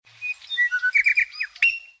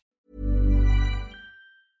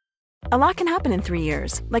A lot can happen in 3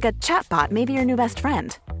 years, like a chatbot may be your new best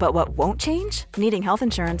friend. But what won't change? Needing health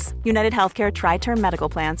insurance. United Healthcare Tri-Term Medical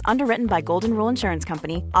Plans, underwritten by Golden Rule Insurance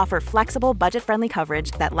Company, offer flexible, budget-friendly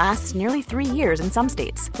coverage that lasts nearly 3 years in some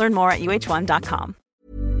states. Learn more at uh1.com.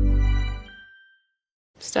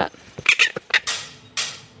 Start.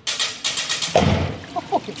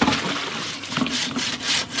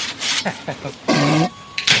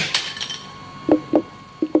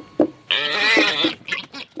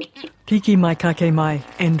 Kiki mai kake mai,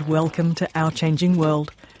 and welcome to Our Changing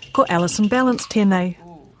World. Ko Alison Balance tēnei.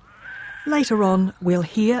 Later on, we'll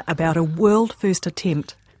hear about a world-first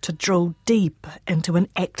attempt to drill deep into an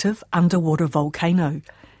active underwater volcano.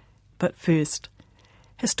 But first,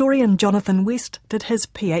 historian Jonathan West did his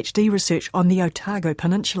PhD research on the Otago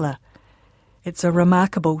Peninsula. It's a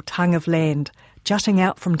remarkable tongue of land, jutting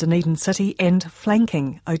out from Dunedin City and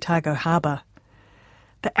flanking Otago Harbour.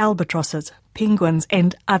 The albatrosses, penguins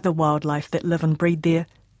and other wildlife that live and breed there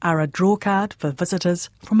are a drawcard for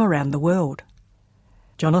visitors from around the world.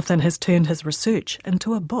 Jonathan has turned his research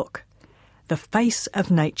into a book, The Face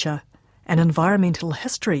of Nature, an environmental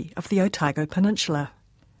history of the Otago Peninsula.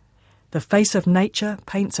 The Face of Nature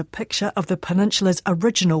paints a picture of the peninsula's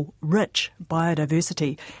original, rich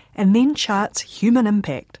biodiversity and then charts human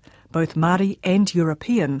impact, both Māori and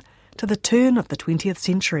European, to the turn of the 20th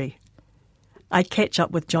century. I catch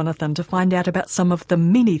up with Jonathan to find out about some of the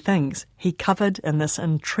many things he covered in this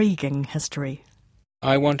intriguing history.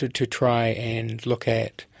 I wanted to try and look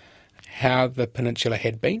at how the peninsula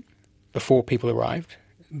had been before people arrived,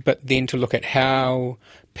 but then to look at how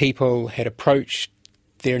people had approached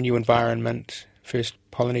their new environment, first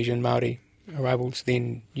Polynesian Māori arrivals,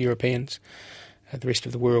 then Europeans, the rest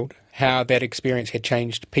of the world, how that experience had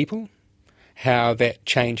changed people, how that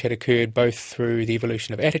change had occurred both through the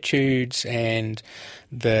evolution of attitudes and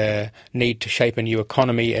the need to shape a new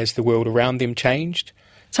economy as the world around them changed.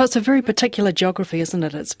 So it's a very particular geography, isn't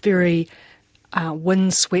it? It's very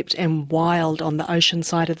windswept and wild on the ocean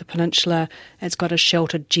side of the peninsula. It's got a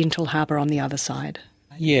sheltered, gentle harbour on the other side.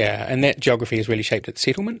 Yeah, and that geography has really shaped its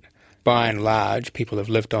settlement. By and large, people have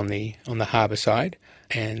lived on the harbour side,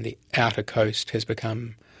 and the outer coast has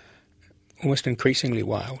become almost increasingly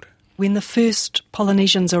wild. When the first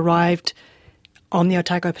Polynesians arrived on the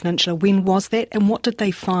Otago Peninsula, when was that and what did they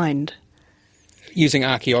find? Using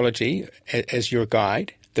archaeology as your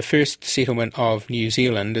guide, the first settlement of New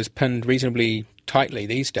Zealand is pinned reasonably tightly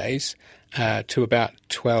these days to about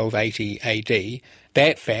 1280 AD.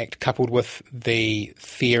 That fact, coupled with the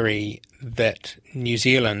theory that New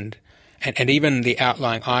Zealand and even the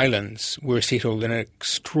outlying islands were settled in an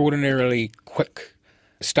extraordinarily quick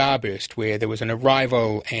starburst where there was an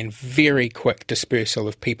arrival and very quick dispersal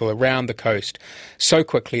of people around the coast so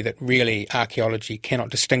quickly that really archaeology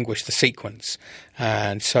cannot distinguish the sequence.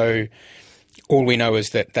 And so all we know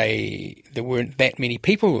is that there weren't that many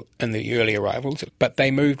people in the early arrivals, but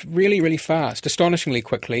they moved really, really fast, astonishingly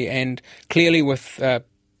quickly, and clearly with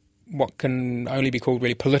what can only be called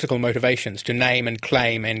really political motivations to name and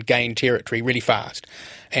claim and gain territory really fast.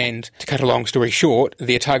 And to cut a long story short,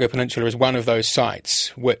 the Otago Peninsula is one of those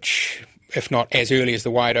sites which, if not as early as the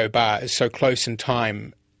Waido Bar, is so close in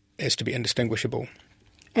time as to be indistinguishable.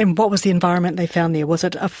 And what was the environment they found there? Was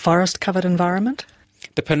it a forest-covered environment?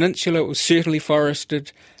 The peninsula was certainly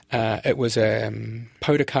forested. It was a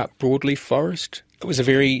podocarp broadleaf forest. It was a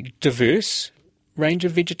very diverse range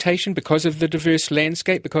of vegetation because of the diverse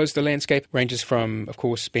landscape, because the landscape ranges from, of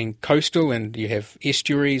course, being coastal, and you have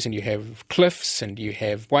estuaries and you have cliffs and you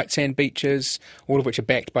have white sand beaches, all of which are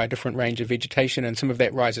backed by a different range of vegetation, and some of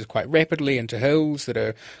that rises quite rapidly into hills that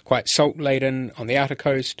are quite salt-laden on the outer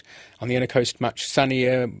coast. On the inner coast, much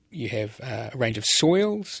sunnier. You have a range of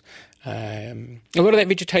soils. A lot of that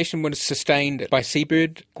vegetation was sustained by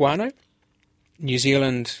seabird guano. New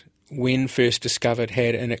Zealand, when first discovered,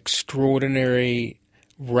 had an extraordinary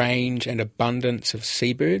range and abundance of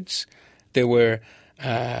seabirds. There were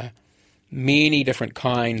many different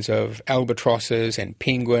kinds of albatrosses and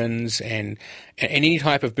penguins and any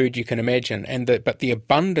type of bird you can imagine, but the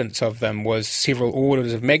abundance of them was several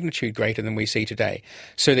orders of magnitude greater than we see today,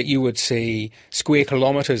 so that you would see square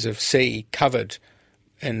kilometres of sea covered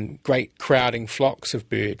in great crowding flocks of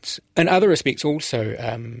birds. In other respects also,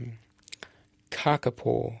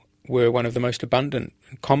 kakapo were one of the most abundant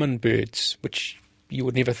and common birds, which you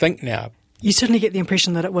would never think now. You certainly get the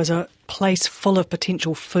impression that it was a place full of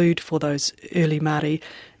potential food for those early Māori,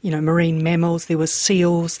 marine mammals. There were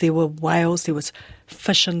seals, there were whales, there was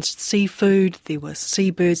fish and seafood, there were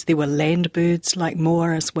seabirds, there were land birds like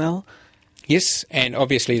moa as well. Yes, and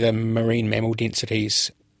obviously the marine mammal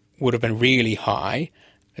densities would have been really high.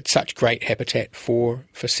 it's such great habitat for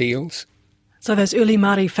seals. So those early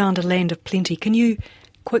Māori found a land of plenty. Can you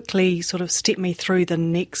quickly sort of step me through the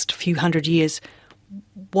next few hundred years?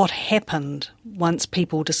 What happened once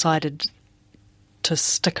people decided to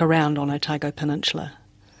stick around on Otago Peninsula?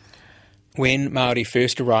 When Māori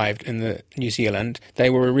first arrived in New Zealand, they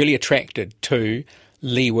were really attracted to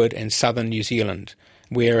leeward and southern New Zealand,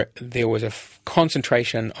 where there was a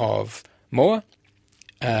concentration of moa,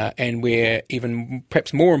 and where, even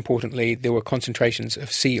perhaps more importantly, there were concentrations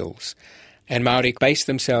of seals. And Māori based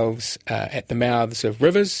themselves at the mouths of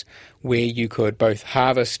rivers, where you could both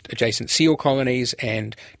harvest adjacent seal colonies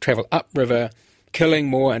and travel upriver, killing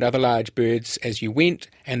moa and other large birds as you went,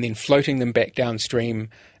 and then floating them back downstream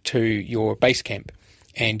to your base camp.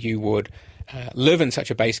 And you would live in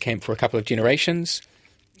such a base camp for a couple of generations.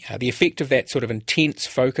 The effect of that sort of intense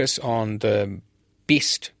focus on the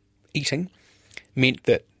best eating meant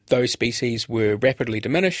that those species were rapidly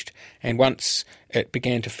diminished, and once it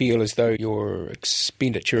began to feel as though your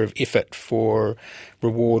expenditure of effort for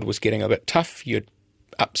reward was getting a bit tough, you'd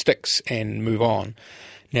up sticks and move on.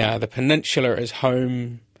 Now, the peninsula is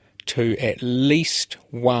home to at least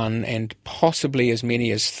one and possibly as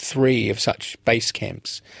many as three of such base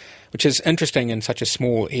camps, which is interesting in such a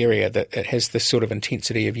small area that it has this sort of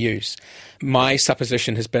intensity of use. My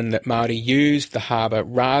supposition has been that Māori used the harbour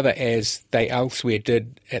rather as they elsewhere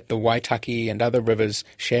did at the Waitaki and other rivers,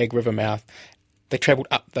 Shag River mouth. They travelled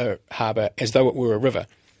up the harbour as though it were a river,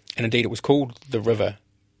 and indeed it was called the river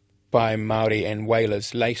by Māori and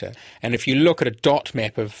whalers later. And if you look at a dot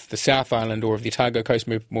map of the South Island or of the Otago coast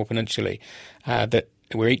more peninsula,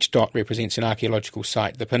 where each dot represents an archaeological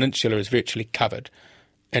site, the peninsula is virtually covered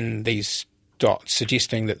in these dots,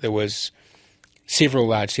 suggesting that there was several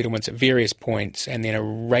large settlements at various points, and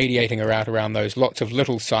then radiating around those lots of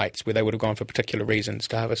little sites where they would have gone for particular reasons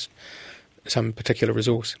to harvest some particular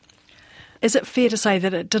resource. Is it fair to say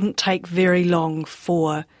that it didn't take very long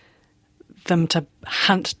for them to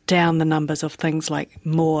hunt down the numbers of things like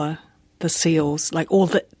moa, the seals, like all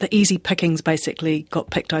the easy pickings basically got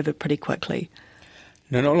picked over pretty quickly?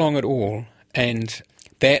 No, not long at all. And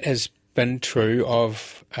that has been true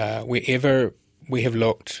of wherever we have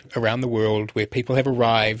looked around the world, where people have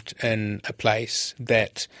arrived in a place,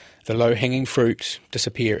 that the low-hanging fruit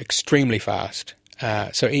disappear extremely fast.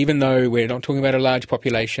 So even though we're not talking about a large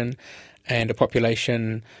population, and a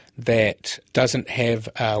population that doesn't have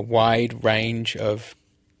a wide range of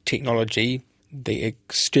technology, the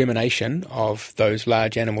extermination of those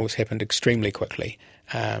large animals happened extremely quickly.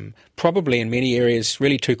 Probably in many areas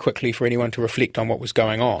really too quickly for anyone to reflect on what was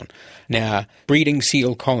going on. Now, breeding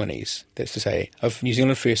seal colonies, that's to say, of New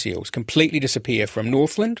Zealand fur seals, completely disappear from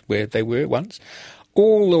Northland, where they were once,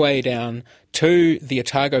 all the way down to the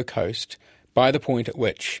Otago coast by the point at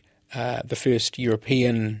which the first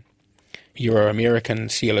Euro-American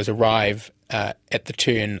sealers arrive at the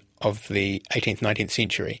turn of the 18th, 19th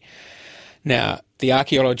century. Now, the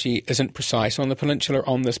archaeology isn't precise on the peninsula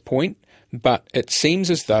on this point, but it seems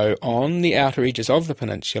as though on the outer edges of the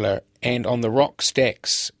peninsula and on the rock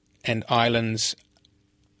stacks and islands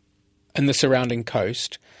in the surrounding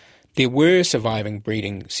coast, there were surviving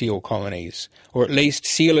breeding seal colonies, or at least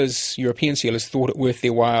European sealers thought it worth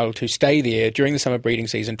their while to stay there during the summer breeding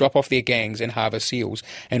season, drop off their gangs and harvest seals,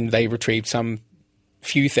 and they retrieved some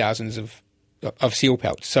few thousands of seal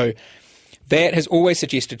pelts. So that has always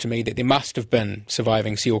suggested to me that there must have been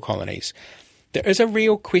surviving seal colonies. There is a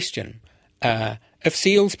real question. If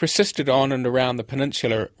seals persisted on and around the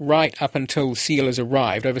peninsula right up until sealers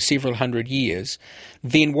arrived over several hundred years,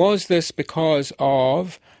 then was this because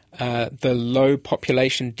of the low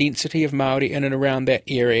population density of Māori in and around that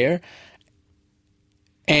area,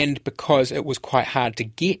 and because it was quite hard to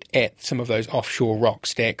get at some of those offshore rock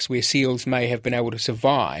stacks where seals may have been able to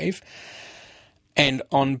survive? And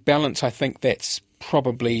on balance, I think that's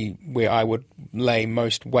probably where I would lay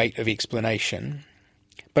most weight of explanation.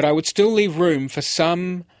 But I would still leave room for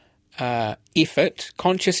some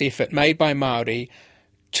conscious effort made by Māori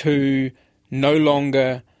to no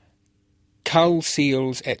longer cull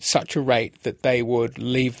seals at such a rate that they would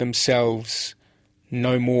leave themselves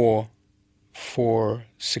no more for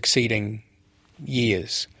succeeding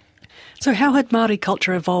years. So how had Māori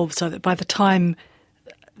culture evolved so that by the time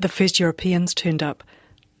the first Europeans turned up,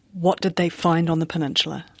 what did they find on the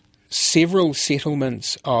peninsula? Several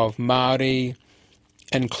settlements of Māori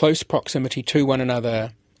in close proximity to one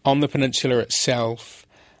another on the peninsula itself,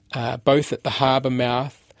 both at the harbour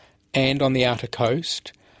mouth and on the outer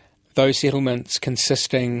coast. Those settlements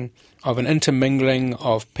consisting of an intermingling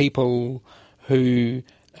of people who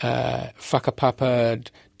whakapapaed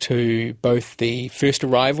to both the first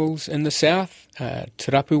arrivals in the south,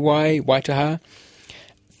 Te Rapuwai, Waitaha,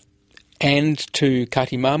 and to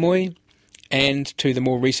Katimamoi, and to the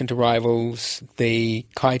more recent arrivals, the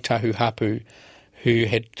Kaitahu Hapu, who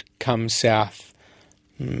had come south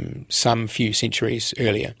some few centuries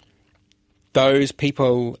earlier. Those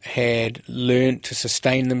people had learnt to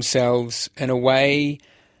sustain themselves in a way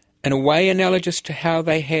analogous to how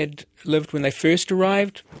they had lived when they first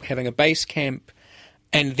arrived, having a base camp,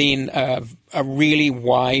 and then a really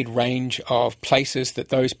wide range of places that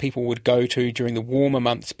those people would go to during the warmer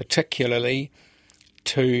months particularly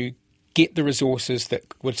to get the resources that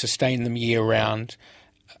would sustain them year-round.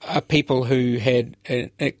 People who had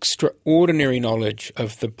an extraordinary knowledge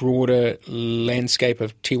of the broader landscape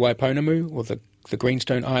of Te Waiponamu, or the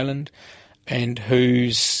Greenstone Island, and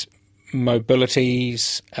whose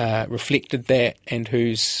mobilities reflected that, and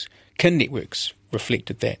whose kin networks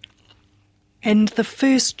reflected that. And the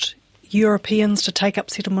first Europeans to take up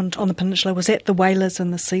settlement on the peninsula, was that the whalers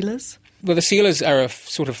and the sealers? Well, the sealers are a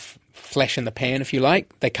sort of flash in the pan, if you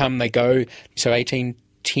like. They come, they go, so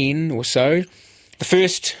 1810 or so. The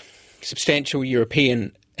first substantial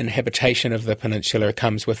European inhabitation of the peninsula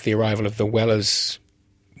comes with the arrival of the Wellers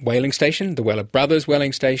whaling station, the Weller Brothers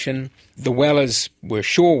whaling station. The Wellers were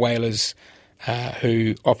shore whalers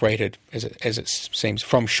who operated, as it seems,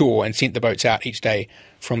 from shore and sent the boats out each day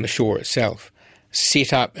from the shore itself.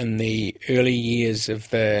 Set up in the early years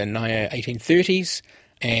of the 1830s,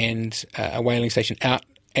 and a whaling station out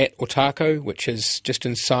at Otago, which is just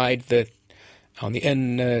inside on the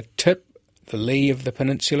inner tip, the lee of the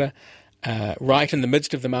peninsula, right in the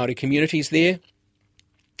midst of the Māori communities there.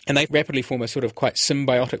 And they rapidly form a sort of quite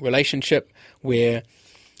symbiotic relationship where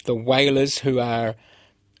the whalers, who are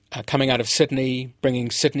coming out of Sydney,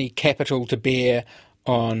 bringing Sydney capital to bear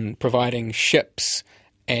on providing ships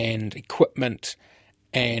and equipment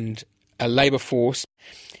and a labour force.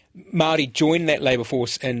 Māori joined that labour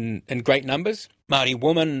force in great numbers. Māori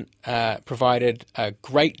women provided a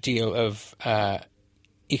great deal of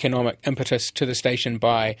economic impetus to the station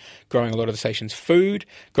by growing a lot of the station's food,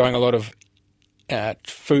 growing a lot of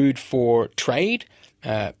food for trade,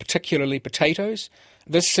 particularly potatoes.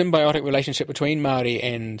 This symbiotic relationship between Māori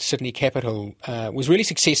and Sydney capital was really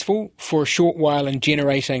successful for a short while in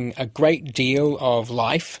generating a great deal of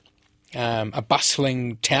life. A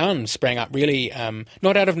bustling town sprang up, really,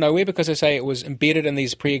 not out of nowhere, because I say it was embedded in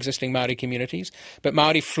these pre-existing Māori communities, but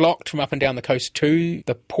Māori flocked from up and down the coast to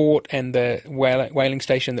the port and the whaling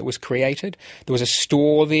station that was created. There was a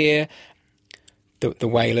store there. The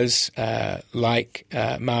whalers, like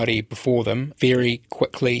Māori before them, very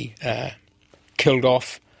quickly killed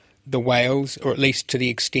off the whales, or at least to the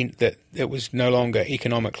extent that it was no longer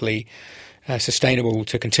economically sustainable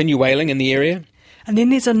to continue whaling in the area. And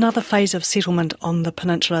then there's another phase of settlement on the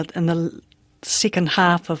peninsula in the second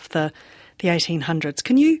half of the 1800s.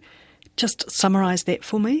 Can you just summarise that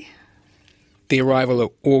for me? The arrival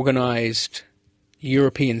of organised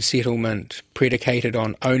European settlement predicated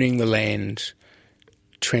on owning the land,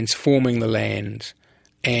 transforming the land,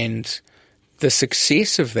 and the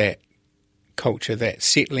success of that culture, that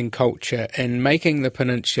settling culture, in making the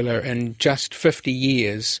peninsula in just 50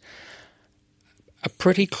 years a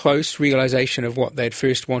pretty close realisation of what they'd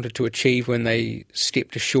first wanted to achieve when they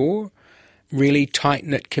stepped ashore. Really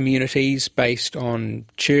tight-knit communities based on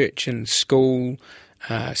church and school,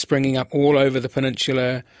 springing up all over the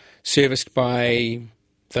peninsula, serviced by,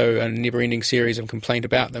 though a never-ending series of complaint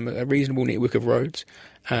about them, a reasonable network of roads.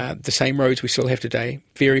 The same roads we still have today.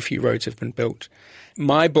 Very few roads have been built.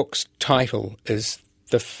 My book's title is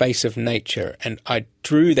The Face of Nature, and I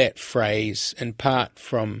drew that phrase in part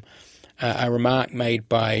from a remark made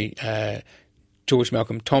by George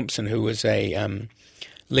Malcolm Thompson, who was a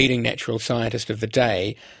leading natural scientist of the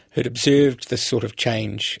day, who'd observed this sort of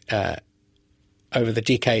change over the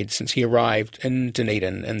decades since he arrived in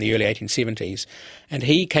Dunedin in the early 1870s. And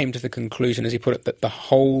he came to the conclusion, as he put it, that the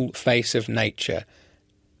whole face of nature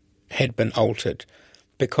had been altered,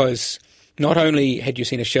 because not only had you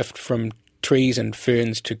seen a shift from trees and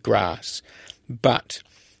ferns to grass, but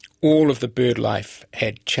all of the bird life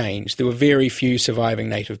had changed. There were very few surviving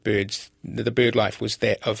native birds. The bird life was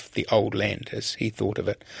that of the old land, as he thought of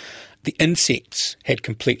it. The insects had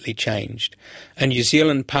completely changed. And New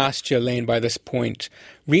Zealand pasture land by this point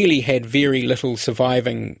really had very little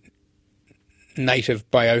surviving native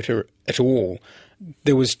biota at all.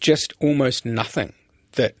 There was just almost nothing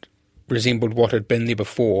that resembled what had been there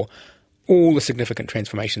before. All the significant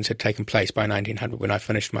transformations had taken place by 1900 when I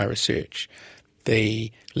finished my research.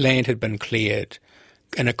 The land had been cleared.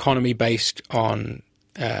 An economy based on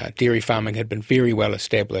dairy farming had been very well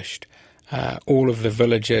established. All of the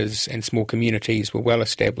villages and small communities were well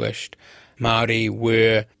established. Māori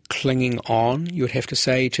were clinging on, you would have to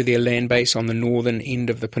say, to their land base on the northern end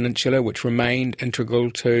of the peninsula, which remained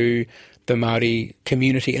integral to the Māori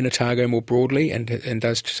community in Otago more broadly, and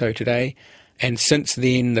does so today. And since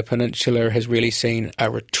then, the peninsula has really seen a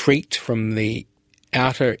retreat from the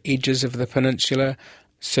outer edges of the peninsula,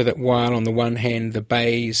 so that while on the one hand the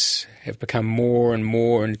bays have become more and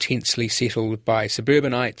more intensely settled by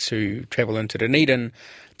suburbanites who travel into Dunedin,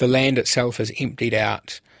 the land itself has emptied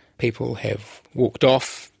out. People have walked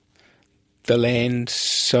off the land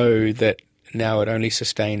so that now it only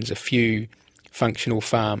sustains a few functional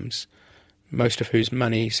farms, most of whose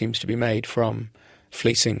money seems to be made from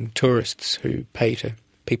fleecing tourists who pay to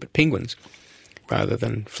peep at penguins rather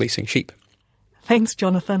than fleecing sheep. Thanks,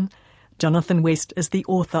 Jonathan. Jonathan West is the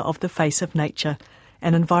author of The Face of Nature,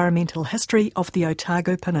 an environmental history of the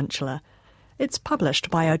Otago Peninsula. It's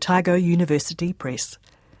published by Otago University Press.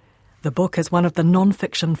 The book is one of the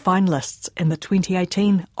non-fiction finalists in the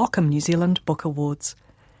 2018 Ockham New Zealand Book Awards.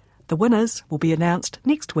 The winners will be announced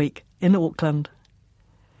next week in Auckland.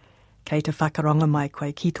 Kei te whakaronga mai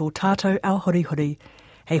koe ki tō tātou ao horihori,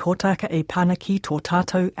 hei hōtaka e pāna ki tō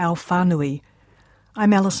tātou ao whānui.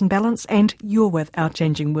 I'm Alison Balance, and you're with Our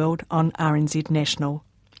Changing World on RNZ National.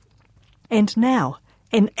 And now,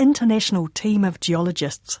 an international team of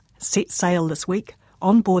geologists set sail this week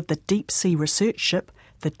on board the deep-sea research ship,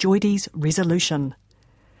 the Joides Resolution.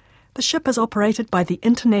 The ship is operated by the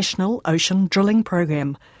International Ocean Drilling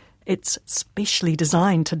Programme. It's specially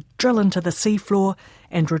designed to drill into the seafloor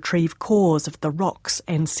and retrieve cores of the rocks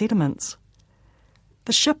and sediments.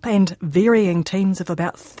 The ship and varying teams of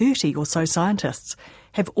about 30 or so scientists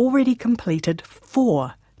have already completed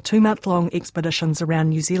 4 two-month-long expeditions around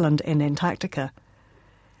New Zealand and Antarctica.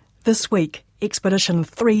 This week, Expedition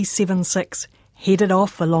 376 headed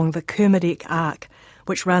off along the Kermadec Arc,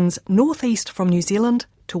 which runs northeast from New Zealand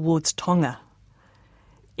towards Tonga.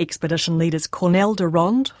 Expedition leaders Cornel de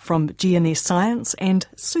Ronde from GNS Science and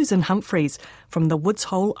Susan Humphreys from the Woods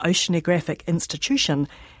Hole Oceanographic Institution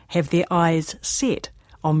have their eyes set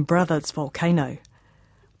on Brothers Volcano.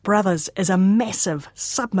 Brothers is a massive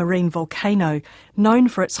submarine volcano known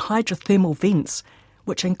for its hydrothermal vents,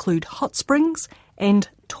 which include hot springs and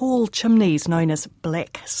tall chimneys known as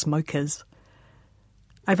black smokers.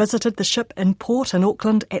 I visited the ship in port in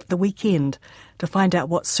Auckland at the weekend to find out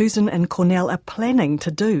what Susan and Cornel are planning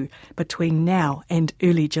to do between now and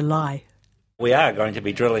early July. We are going to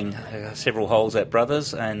be drilling several holes at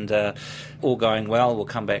Brothers, and all going well, we'll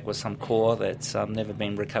come back with some core that's never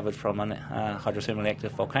been recovered from a hydrothermally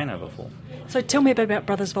active volcano before. So tell me a bit about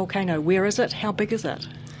Brothers Volcano. Where is it? How big is it?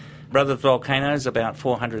 Brothers Volcano is about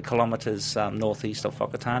 400 kilometres northeast of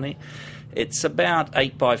Whakatane. It's about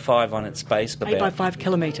 8 by 5 on its base. 8 by 5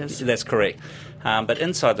 kilometres. That's correct. But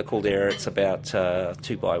inside the caldera, it's about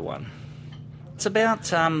 2 by 1. It's about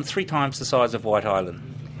 3 times the size of White Island.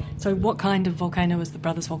 So what kind of volcano is the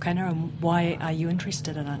Brothers Volcano, and why are you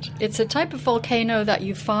interested in it? It's a type of volcano that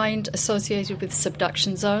you find associated with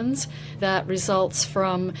subduction zones that results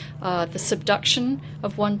from the subduction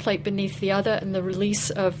of one plate beneath the other and the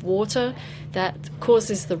release of water that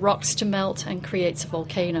causes the rocks to melt and creates a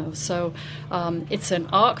volcano. So it's an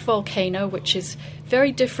arc volcano, which is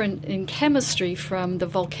very different in chemistry from the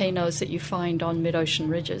volcanoes that you find on mid-ocean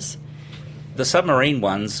ridges. The submarine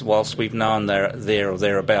ones, whilst we've known they're there or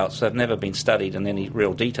thereabouts, they've never been studied in any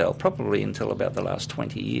real detail, probably until about the last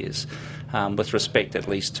 20 years, with respect at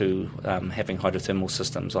least to having hydrothermal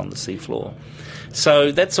systems on the seafloor.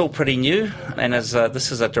 So that's all pretty new, and as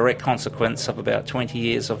this is a direct consequence of about 20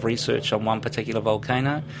 years of research on one particular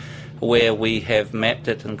volcano, where we have mapped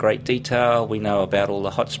it in great detail. We know about all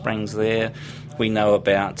the hot springs there. We know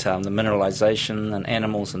about the mineralisation and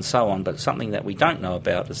animals and so on, but something that we don't know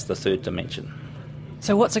about is the third dimension.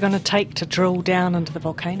 So what's it going to take to drill down into the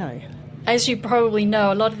volcano? As you probably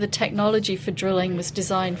know, a lot of the technology for drilling was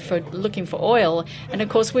designed for looking for oil, and of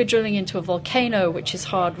course we're drilling into a volcano, which is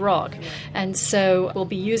hard rock, and so we'll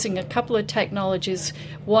be using a couple of technologies.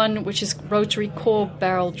 One, which is rotary core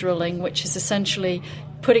barrel drilling, which is essentially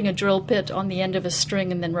putting a drill bit on the end of a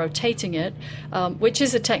string and then rotating it, which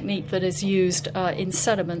is a technique that is used in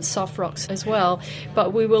sediments, soft rocks as well.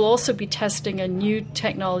 But we will also be testing a new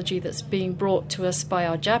technology that's being brought to us by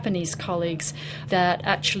our Japanese colleagues that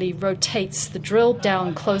actually rotates the drill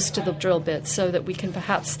down close to the drill bit so that we can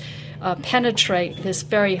perhaps penetrate this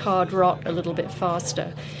very hard rock a little bit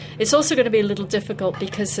faster. It's also going to be a little difficult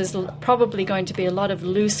because there's probably going to be a lot of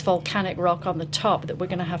loose volcanic rock on the top that we're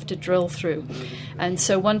going to have to drill through. And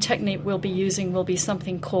so one technique we'll be using will be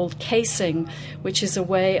something called casing, which is a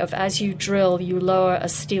way of, as you drill, you lower a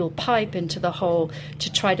steel pipe into the hole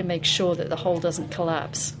to try to make sure that the hole doesn't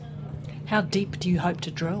collapse. How deep do you hope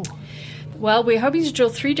to drill? Well, we're hoping to drill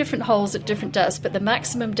 3 different holes at different depths, but the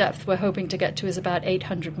maximum depth we're hoping to get to is about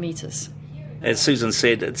 800 metres. As Susan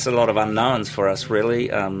said, it's a lot of unknowns for us, really.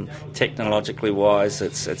 Technologically wise,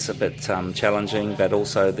 it's a bit challenging, but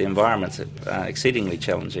also the environment's exceedingly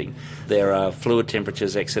challenging. There are fluid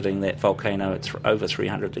temperatures exiting that volcano at over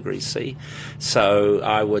 300 degrees C. So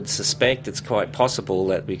I would suspect it's quite possible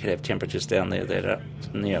that we could have temperatures down there that are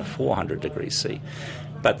near 400 degrees C.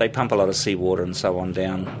 But they pump a lot of seawater and so on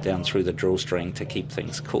down through the drill string to keep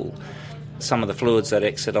things cool. Some of the fluids that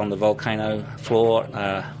exit on the volcano floor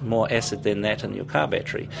are more acid than that in your car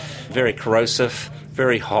battery. Very corrosive,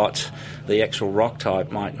 very hot. The actual rock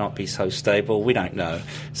type might not be so stable. We don't know.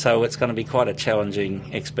 So it's going to be quite a challenging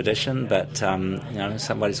expedition, but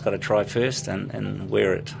somebody's got to try first and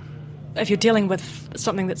wear it. If you're dealing with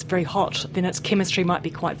something that's very hot, then its chemistry might be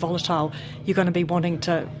quite volatile. You're going to be wanting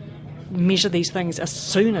to measure these things as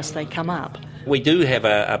soon as they come up. We do have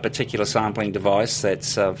a particular sampling device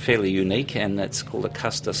that's fairly unique, and it's called a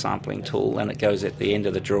Custer sampling tool, and it goes at the end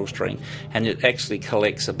of the drill string, and it actually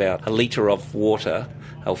collects about 1 litre of water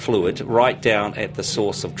or fluid right down at the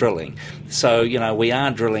source of drilling. So, we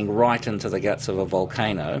are drilling right into the guts of a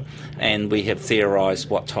volcano, and we have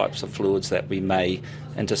theorised what types of fluids that we may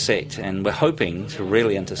intersect, and we're hoping to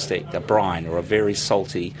really intersect a brine or a very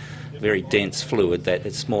salty, very dense fluid that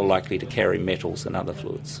it's more likely to carry metals than other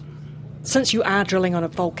fluids. Since you are drilling on a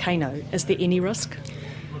volcano, is there any risk?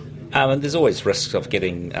 And there's always risks of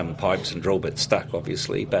getting pipes and drill bits stuck,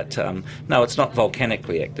 obviously, but no, it's not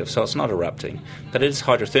volcanically active, so it's not erupting, but it is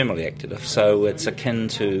hydrothermally active, so it's akin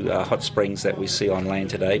to hot springs that we see on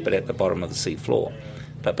land today, but at the bottom of the sea floor.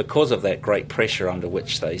 But because of that great pressure under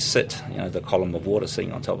which they sit, the column of water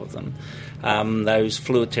sitting on top of them, those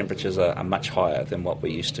fluid temperatures are much higher than what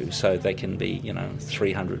we're used to. So they can be,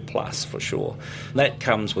 300 plus for sure. That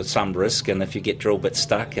comes with some risk, and if you get drill bits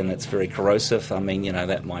stuck and it's very corrosive,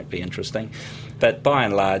 that might be interesting. But by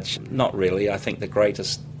and large, not really. I think the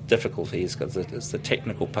greatest difficulty is because it's the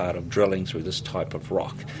technical part of drilling through this type of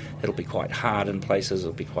rock. It'll be quite hard in places,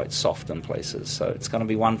 it'll be quite soft in places, so it's going to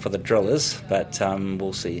be one for the drillers, but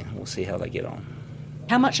we'll see how they get on.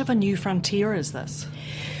 How much of a new frontier is this?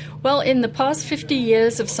 Well, in the past 50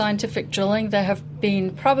 years of scientific drilling, there have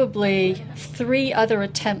been probably 3 other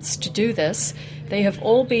attempts to do this. They have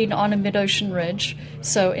all been on a mid-ocean ridge,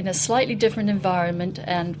 so in a slightly different environment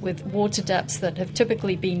and with water depths that have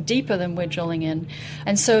typically been deeper than we're drilling in.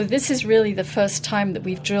 And so this is really the first time that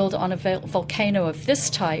we've drilled on a volcano of this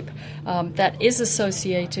type that is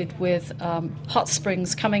associated with hot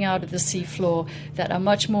springs coming out of the seafloor that are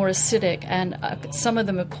much more acidic, and some of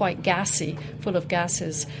them are quite gassy, full of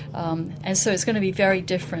gases. And so it's going to be very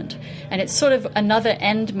different. And it's sort of another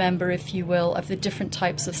end member, if you will, of the different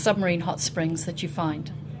types of submarine hot springs that you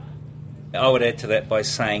find. I would add to that by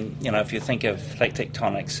saying, if you think of plate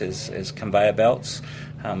tectonics as conveyor belts,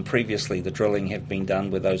 previously the drilling had been done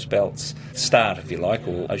with those belts start, if you like,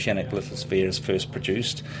 or oceanic lithosphere is first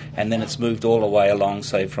produced, and then it's moved all the way along,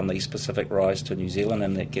 say, from the East Pacific rise to New Zealand,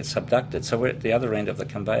 and it gets subducted. So we're at the other end of the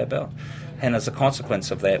conveyor belt. And as a consequence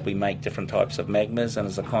of that, we make different types of magmas, and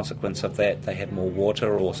as a consequence of that, they have more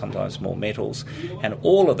water or sometimes more metals. And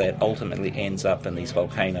all of that ultimately ends up in these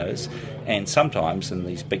volcanoes and sometimes in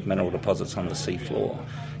these big mineral deposits on the seafloor.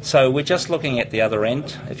 So we're just looking at the other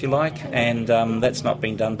end, if you like, and that's not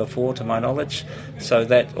been done before, to my knowledge. So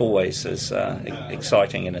that always is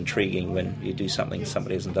exciting and intriguing when you do something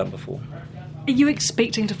somebody hasn't done before. Are you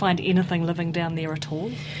expecting to find anything living down there at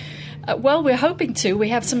all? Well, we're hoping to. We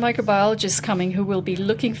have some microbiologists coming who will be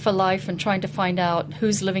looking for life and trying to find out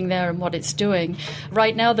who's living there and what it's doing.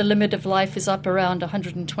 Right now, the limit of life is up around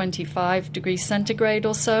 125 degrees centigrade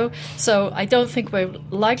or so. So I don't think we're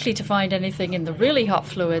likely to find anything in the really hot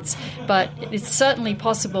fluids, but it's certainly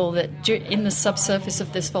possible that in the subsurface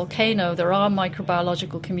of this volcano, there are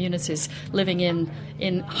microbiological communities living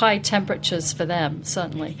in high temperatures for them,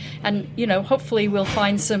 certainly. And, hopefully we'll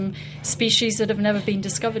find some species that have never been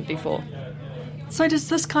discovered before. So does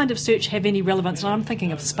this kind of search have any relevance? And I'm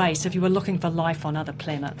thinking of space, if you were looking for life on other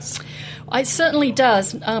planets. It certainly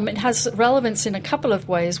does. It has relevance in a couple of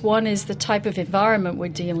ways. One is the type of environment we're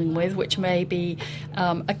dealing with, which may be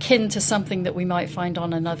akin to something that we might find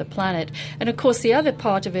on another planet. And of course, the other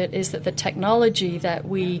part of it is that the technology that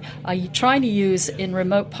we are trying to use in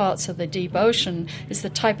remote parts of the deep ocean is the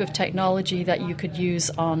type of technology that you could use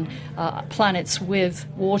on planets with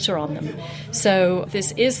water on them. So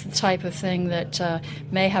this is the type of thing that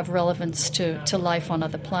may have relevance to life on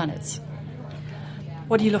other planets.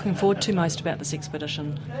 What are you looking forward to most about this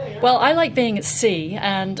expedition? Well, I like being at sea,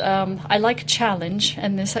 and I like a challenge,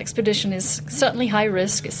 and this expedition is certainly high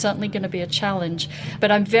risk. It's certainly going to be a challenge,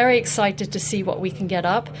 but I'm very excited to see what we can get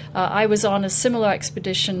up. I was on a similar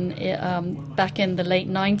expedition back in the late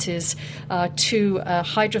 90s to a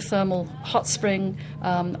hydrothermal hot spring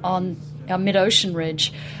on our mid-ocean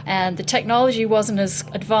ridge, and the technology wasn't as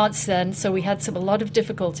advanced then, so we had a lot of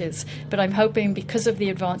difficulties, but I'm hoping because of the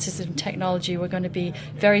advances in technology we're going to be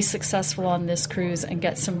very successful on this cruise and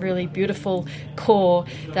get some really beautiful core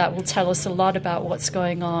that will tell us a lot about what's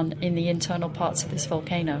going on in the internal parts of this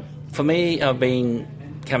volcano. For me, I've been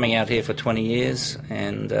coming out here for 20 years,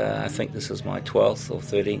 and I think this is my 12th or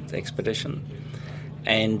 13th expedition.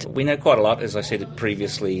 And we know quite a lot, as I said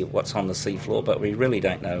previously, what's on the seafloor, but we really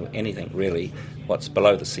don't know anything really what's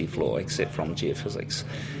below the seafloor except from geophysics.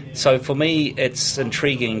 So for me, it's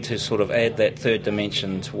intriguing to sort of add that third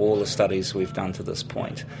dimension to all the studies we've done to this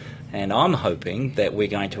point. And I'm hoping that we're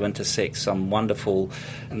going to intersect some wonderful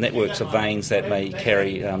networks of veins that may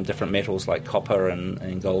carry different metals like copper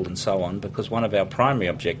and gold and so on, because one of our primary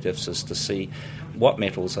objectives is to see what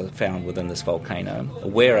metals are found within this volcano,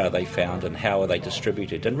 where are they found and how are they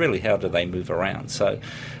distributed, and really how do they move around. So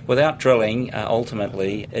without drilling,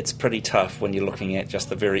 ultimately it's pretty tough when you're looking at just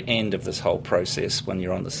the very end of this whole process when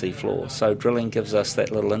you're on the seafloor. So drilling gives us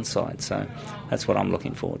that little insight, so that's what I'm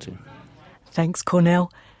looking forward to. Thanks,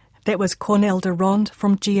 Cornell. That was Cornell de Ronde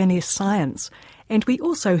from GNS Science, and we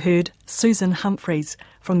also heard Susan Humphreys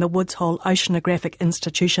from the Woods Hole Oceanographic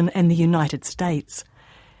Institution in the United States.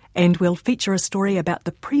 And we'll feature a story about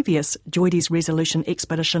the previous JOIDES Resolution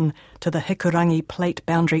expedition to the Hikurangi Plate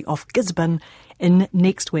boundary off Gisborne in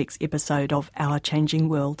next week's episode of Our Changing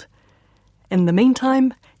World. In the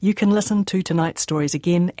meantime, you can listen to tonight's stories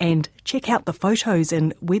again and check out the photos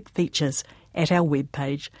and web features at our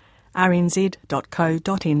webpage,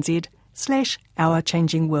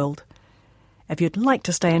 rnz.co.nz/ourchangingworld. If you'd like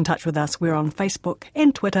to stay in touch with us, we're on Facebook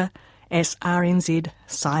and Twitter as RNZ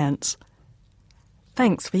Science.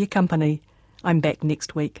 Thanks for your company. I'm back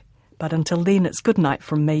next week. But until then, it's good night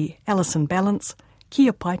from me, Alison Balance.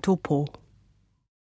 Kia pai tō pō.